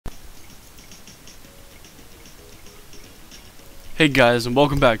Hey guys, and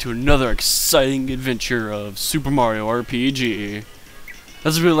welcome back to another exciting adventure of Super Mario RPG.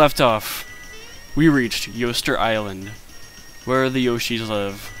 As we left off, we reached Yoster Island, where the Yoshis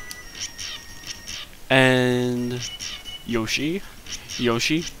live. And Yoshi.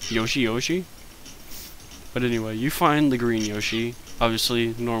 But anyway, you find the green Yoshi,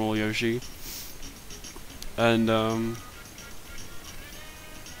 obviously normal Yoshi. And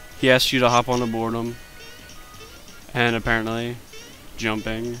he asks you to hop on aboard him. And apparently,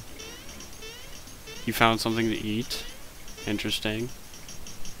 jumping, you found something to eat. Interesting.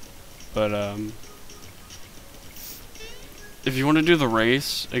 But if you want to do the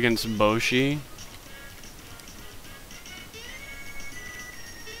race against Boshi,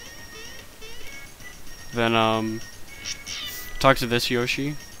 then talk to this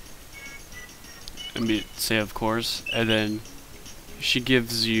Yoshi and say of course, and then she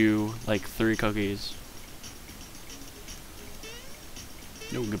gives you like 3 cookies.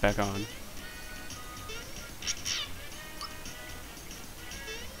 No, get back on.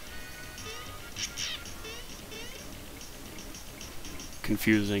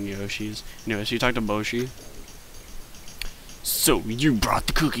 Confusing Yoshis. Anyway, so you talk to Boshi. So, you brought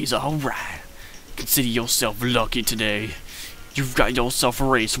the cookies, alright. Consider yourself lucky today. You've got yourself a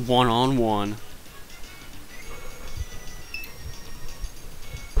race one-on-one.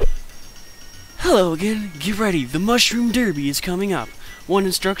 Hello again. Get ready. The Mushroom Derby is coming up. Want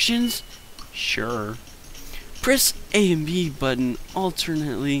instructions? Sure. Press A and B button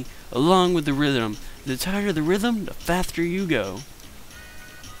alternately along with the rhythm. The tighter the rhythm, the faster you go.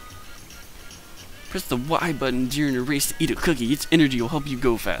 Press the Y button during a race to eat a cookie. Its energy will help you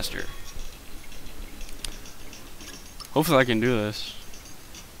go faster. Hopefully I can do this.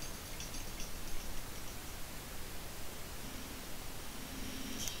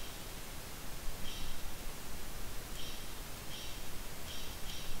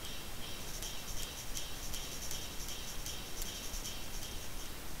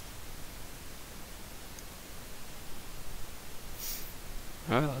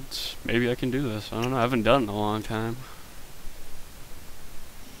 Well, maybe I can do this. I don't know. I haven't done it in a long time.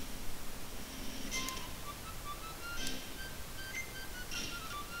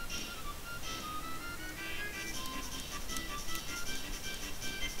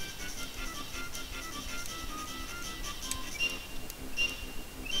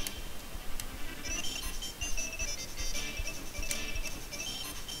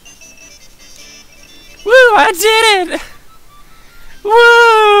 Woo! I did it!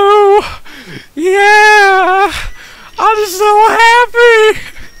 Woo! Yeah! I'm so happy!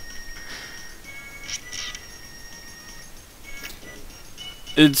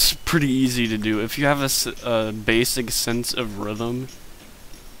 It's pretty easy to do. If you have a basic sense of rhythm,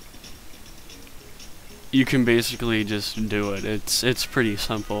 you can basically just do it. It's pretty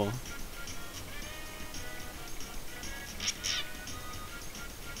simple.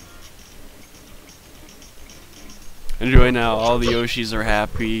 Anyway, now all the Yoshis are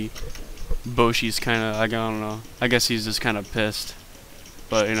happy. Boshi's kinda, I don't know. I guess he's just kinda pissed.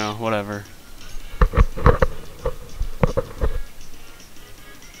 But, you know, whatever.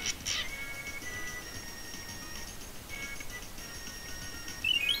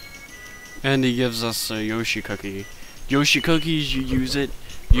 And he gives us a Yoshi cookie. Yoshi cookies, you use it,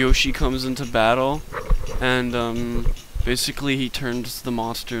 Yoshi comes into battle, and basically he turns the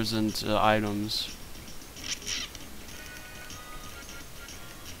monsters into items.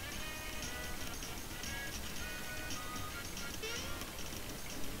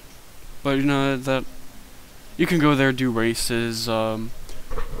 But you know that you can go there, do races. A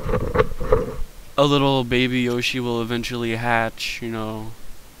little baby Yoshi will eventually hatch, you know,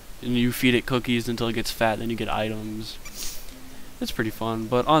 and you feed it cookies until it gets fat, then you get items. It's pretty fun.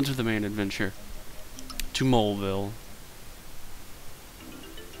 But on to the main adventure, to Moleville.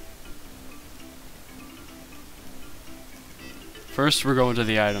 First, we're going to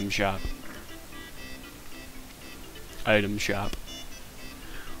the item shop. Item shop.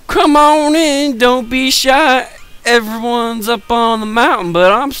 Come on in, don't be shy. Everyone's up on the mountain, but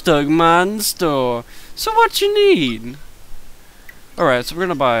I'm stuck minding the store. So what you need? Alright, so we're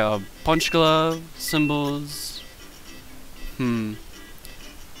gonna buy a punch glove, cymbals. I'm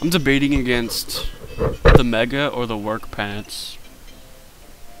debating against the Mega or the work pants.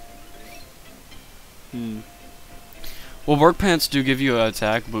 Well, work pants do give you an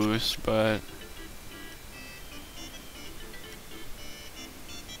attack boost, but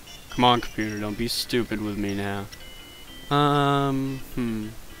come on, computer, don't be stupid with me now. You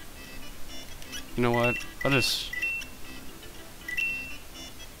know what? I'll just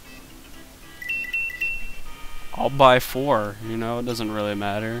I'll buy 4, you know, it doesn't really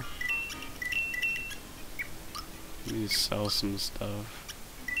matter. Let me sell some stuff.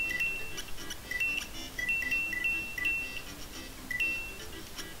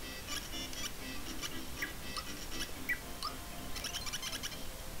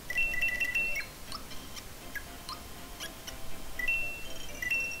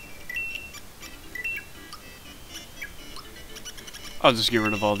 I'll just get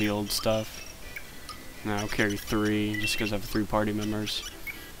rid of all the old stuff. Now I'll carry 3, just because I have 3 party members.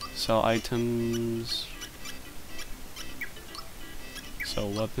 Sell items. Sell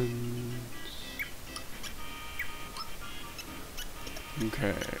weapons.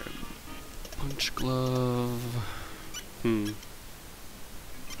 Okay. Punch glove.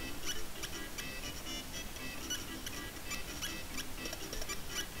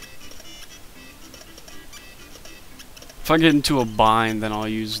 If I get into a bind, then I'll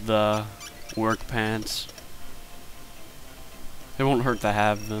use the work pants. It won't hurt to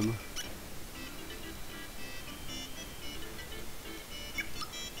have them.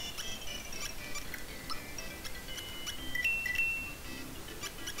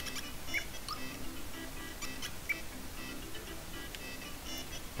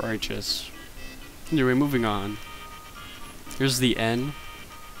 Righteous. Anyway, moving on. Here's the N.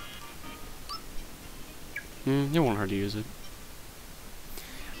 It won't hurt to use it.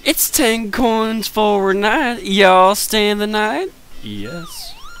 It's 10 coins for a night. Y'all stay the night?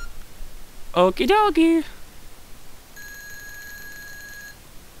 Yes. Okie dokie.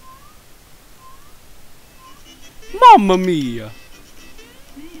 Mamma mia.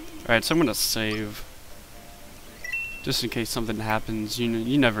 Alright, so I'm gonna save. Just in case something happens, you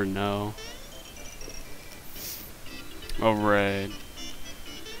never know. Alright.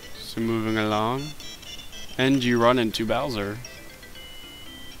 So moving along. And you run into Bowser.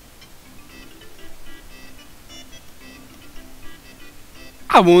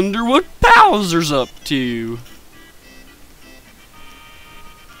 I wonder what Bowser's up to.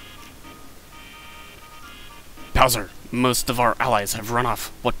 Bowser, most of our allies have run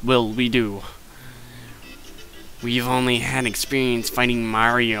off. What will we do? We've only had experience fighting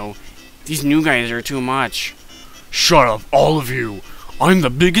Mario. These new guys are too much. Shut up, all of you. I'm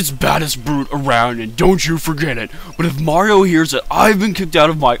the biggest, baddest brute around, and don't you forget it. But if Mario hears that I've been kicked out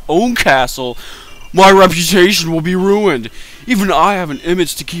of my own castle, my reputation will be ruined. Even I have an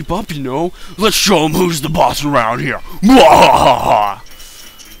image to keep up, you know. Let's show him who's the boss around here.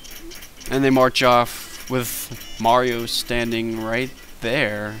 And they march off with Mario standing right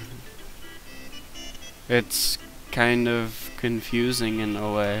there. It's kind of confusing in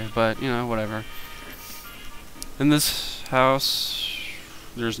a way, but, you know, whatever. In this house,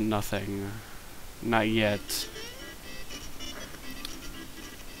 there's nothing. Not yet.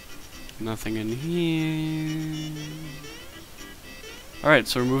 Nothing in here. Alright,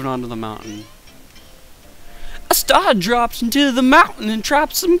 so we're moving on to the mountain. A star drops into the mountain and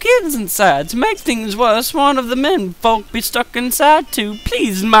traps some kids inside. To make things worse, one of the men folk be stuck inside too.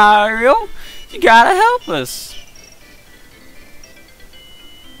 Please, Mario, you gotta help us.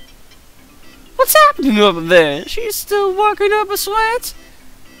 What's happening over there? She's still working up a sweat?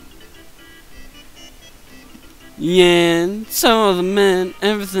 Yeah, and some of the men,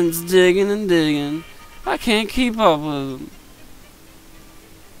 everything's digging and digging. I can't keep up with them.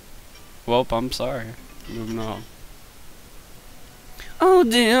 Well, I'm sorry. Moving on. Oh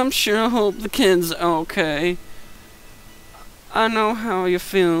dear, I'm sure hope the kids are okay. I know how you're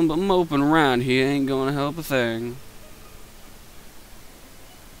feeling, but moping around here ain't gonna help a thing.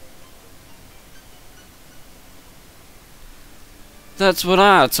 That's what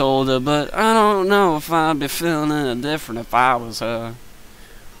I told her, but I don't know if I'd be feeling any different if I was her.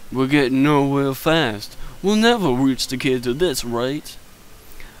 We're getting nowhere fast. We'll never reach the kids at this rate.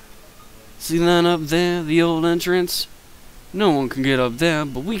 See that up there, the old entrance? No one can get up there,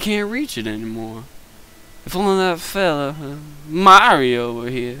 but we can't reach it anymore. If only that fella, Mario, were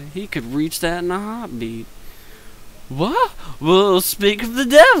here, he could reach that in a heartbeat. What? Well, speak of the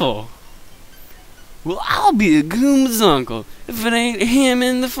devil. Well, I'll be a Goomba's uncle. If it ain't him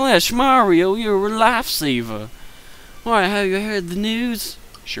in the flesh, Mario, you're a lifesaver. Why, have you heard the news?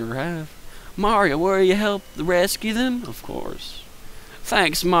 Sure have. Mario, where you help rescue them? Of course.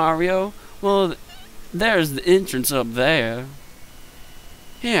 Thanks, Mario. Well, there's the entrance up there.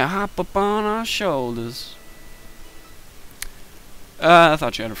 Here, hop up on our shoulders. I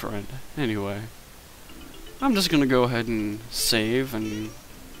thought you had a friend. Anyway. I'm just gonna go ahead and save and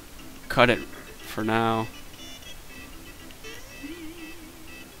cut it for now.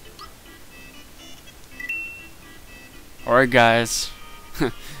 Alright guys,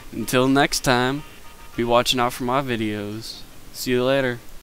 until next time, Be watching out for my videos. See you later.